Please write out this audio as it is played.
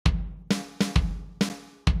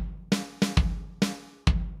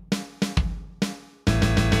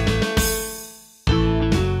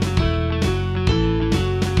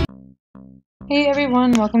Hey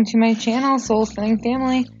everyone, welcome to my channel, Soul Stunning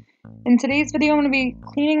Family. In today's video, I'm going to be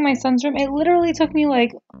cleaning my son's room. It literally took me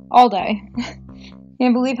like all day.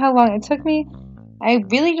 Can't believe how long it took me. I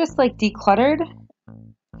really just like decluttered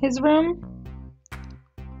his room.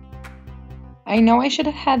 I know I should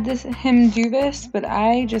have had him do this, but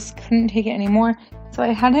I just couldn't take it anymore. So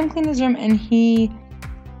I had him clean his room, and he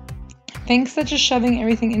thinks that just shoving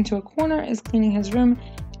everything into a corner is cleaning his room,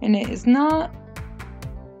 and it is not.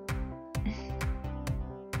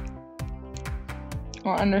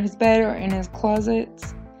 Or under his bed or in his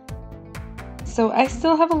closets. So I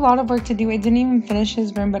still have a lot of work to do. I didn't even finish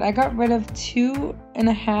his room, but I got rid of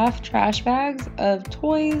 2.5 trash bags of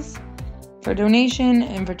toys for donation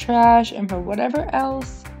and for trash and for whatever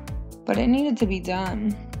else, but it needed to be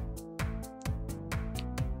done.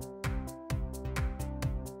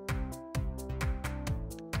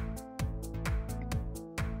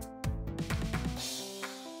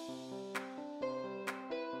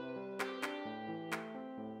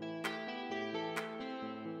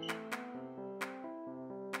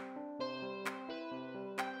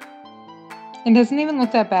 It doesn't even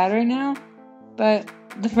look that bad right now, but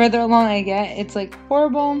the further along I get, it's like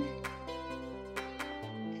horrible.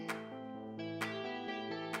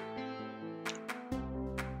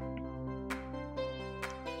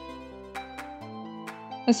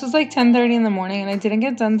 This was like 10:30 in the morning, and I didn't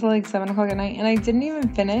get done until like 7 o'clock at night, and I didn't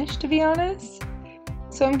even finish, to be honest.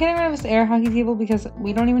 So I'm getting rid of this air hockey table because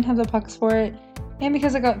we don't even have the pucks for it, and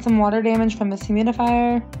because I got some water damage from this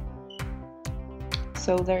humidifier.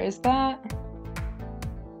 So there is that.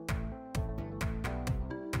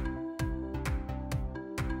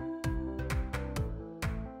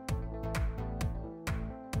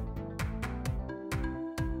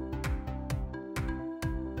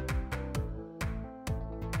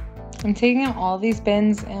 I'm taking out all these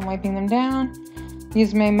bins and wiping them down.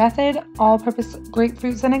 Use my Method all-purpose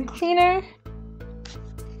grapefruit scented cleaner.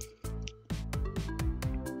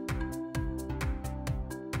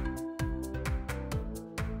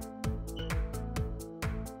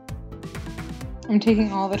 I'm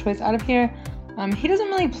taking all the toys out of here. He doesn't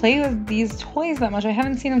really play with these toys that much. I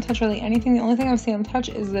haven't seen him touch really anything. The only thing I've seen him touch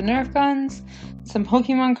is the Nerf guns, some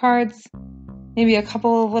Pokemon cards, maybe a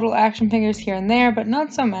couple of little action figures here and there, but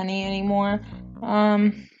not so many anymore.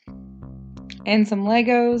 And some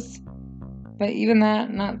Legos, but even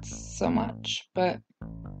that, not so much. But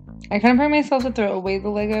I couldn't bring myself to throw away the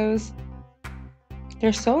Legos.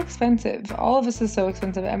 They're so expensive. All of this is so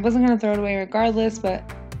expensive. I wasn't going to throw it away regardless, but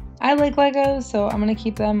I like Legos, so I'm going to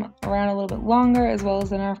keep them around a little bit longer, as well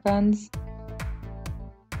as the Nerf guns.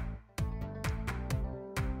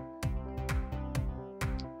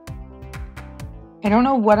 I don't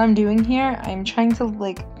know what I'm doing here. I'm trying to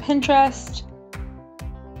like Pinterest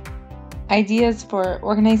ideas for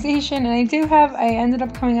organization, and I ended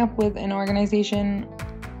up coming up with an organization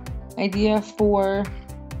idea for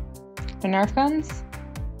the Nerf guns.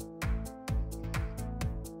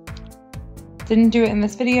 Didn't do it in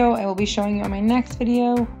this video. I will be showing you on my next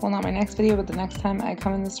video. Well, not my next video, but the next time I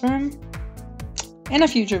come in this room. In a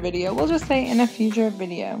future video. We'll just say in a future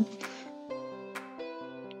video.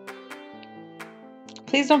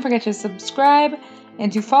 Please don't forget to subscribe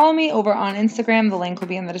and to follow me over on Instagram. The link will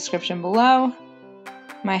be in the description below.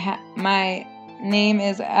 My name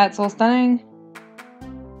is @SoulStunning.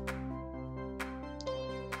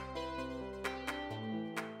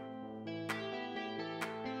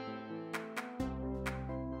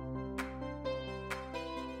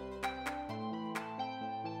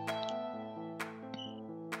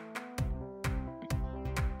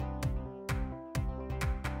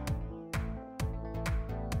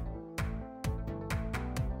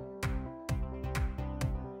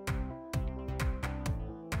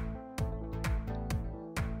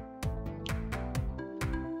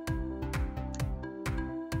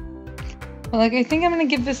 Like, I think I'm going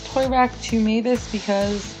to give this toy rack to Mavis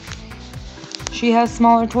because she has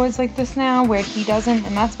smaller toys like this now where he doesn't,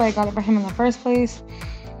 and that's why I got it for him in the first place.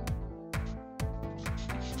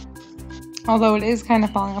 Although it is kind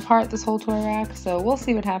of falling apart, this whole toy rack, so we'll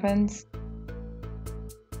see what happens.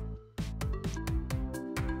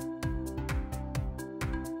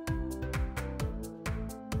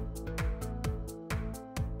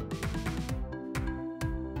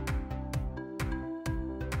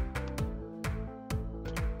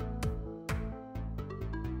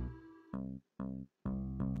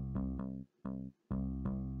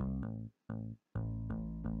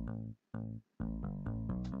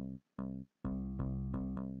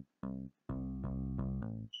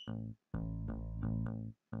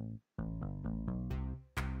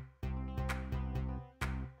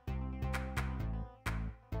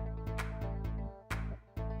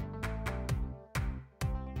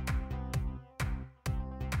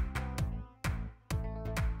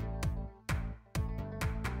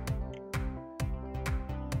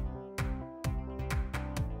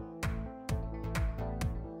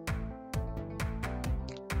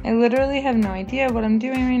 I literally have no idea what I'm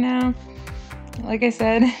doing right now. Like I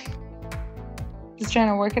said, just trying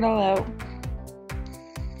to work it all out.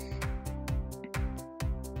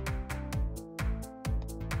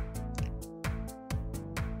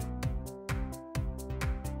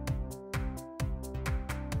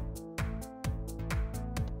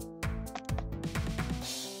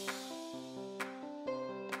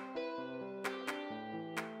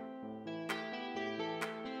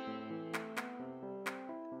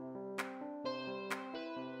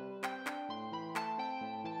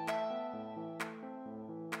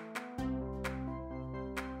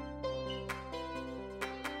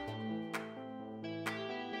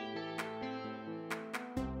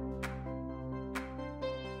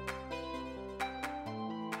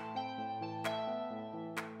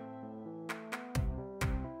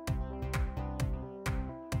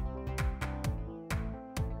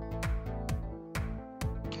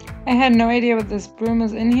 I had no idea what this broom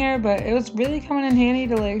was in here, but it was really coming in handy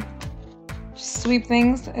to like just sweep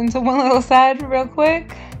things into one little side real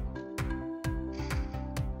quick.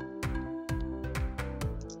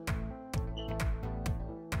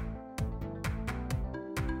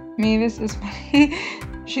 Mavis is funny.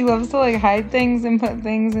 She loves to like hide things and put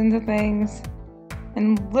things into things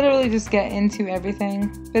and literally just get into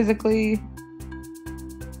everything physically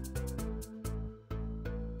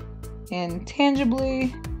and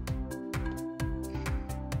tangibly.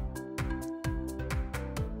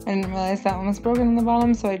 I didn't realize that one was broken in the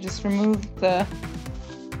bottom, so I just removed the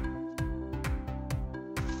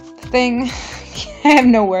thing. I have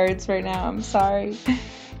no words right now, I'm sorry.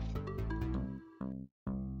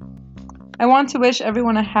 I want to wish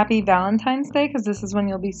everyone a happy Valentine's Day because this is when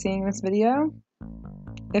you'll be seeing this video.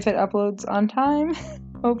 If it uploads on time,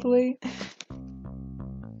 hopefully.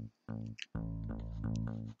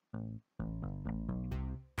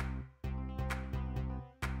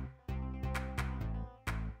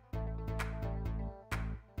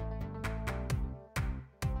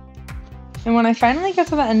 And when I finally get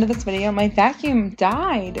to the end of this video, my vacuum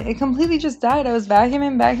died. It completely just died. I was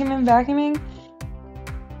vacuuming,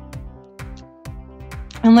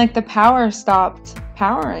 and like the power stopped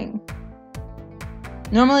powering.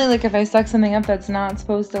 Normally, like if I suck something up that's not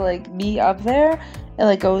supposed to like be up there, it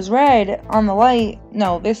like goes red on the light.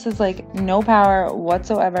 No, this is like no power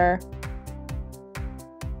whatsoever.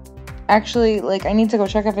 Actually, like I need to go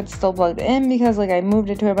check if it's still plugged in because like I moved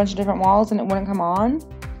it to a bunch of different walls and it wouldn't come on.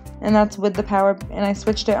 And that's with the power, and I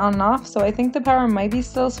switched it on and off, so I think the power might be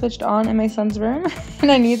still switched on in my son's room,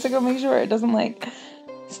 and I need to go make sure it doesn't, like,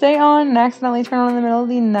 stay on and accidentally turn on in the middle of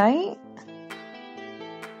the night.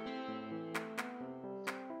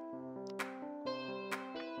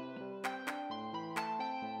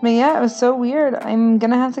 But yeah, it was so weird. I'm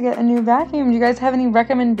gonna have to get a new vacuum. Do you guys have any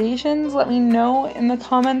recommendations? Let me know in the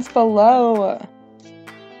comments below.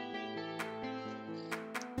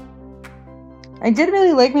 I did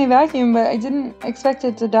really like my vacuum, but I didn't expect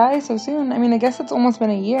it to die so soon. I mean, I guess it's almost been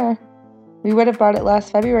a year. We would have bought it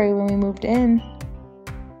last February when we moved in.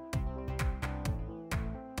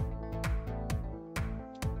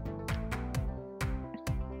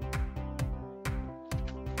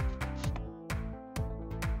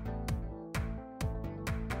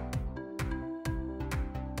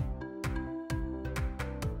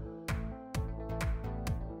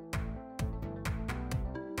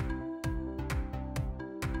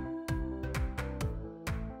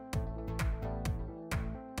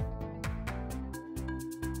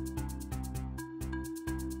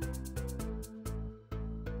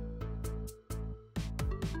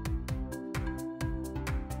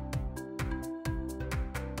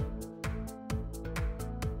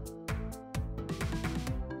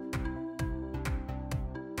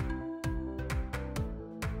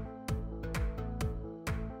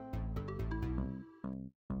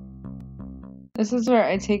 This is where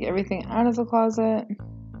I take everything out of the closet.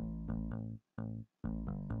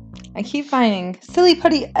 I keep finding silly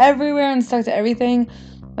putty everywhere and stuck to everything.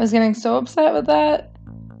 I was getting so upset with that.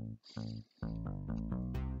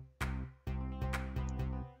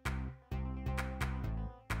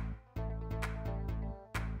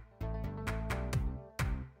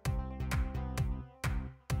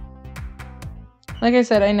 Like I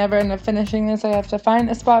said, I never end up finishing this. I have to find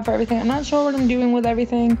a spot for everything. I'm not sure what I'm doing with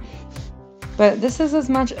everything. But this is as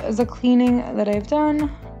much as a cleaning that I've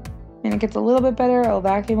done. And it gets a little bit better. I'll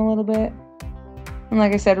vacuum a little bit. And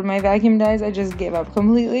like I said, when my vacuum dies, I just give up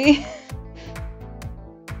completely.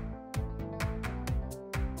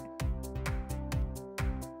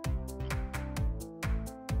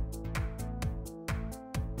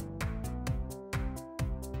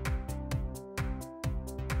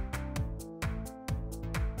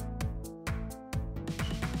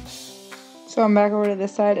 So I'm back over to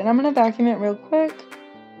this side, and I'm going to vacuum it real quick.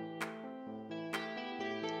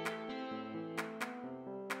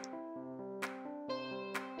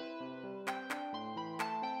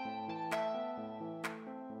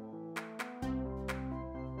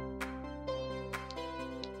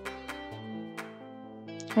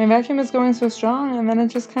 My vacuum is going so strong, and then it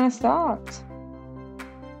just kind of stopped.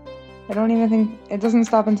 I don't even think, it doesn't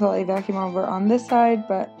stop until I vacuum over on this side,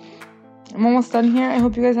 but I'm almost done here. I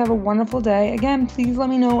hope you guys have a wonderful day. Again, please let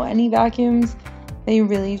me know any vacuums that you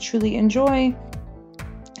really, truly enjoy.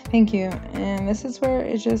 Thank you. And this is where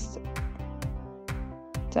it just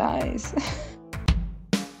dies.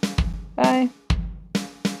 Bye.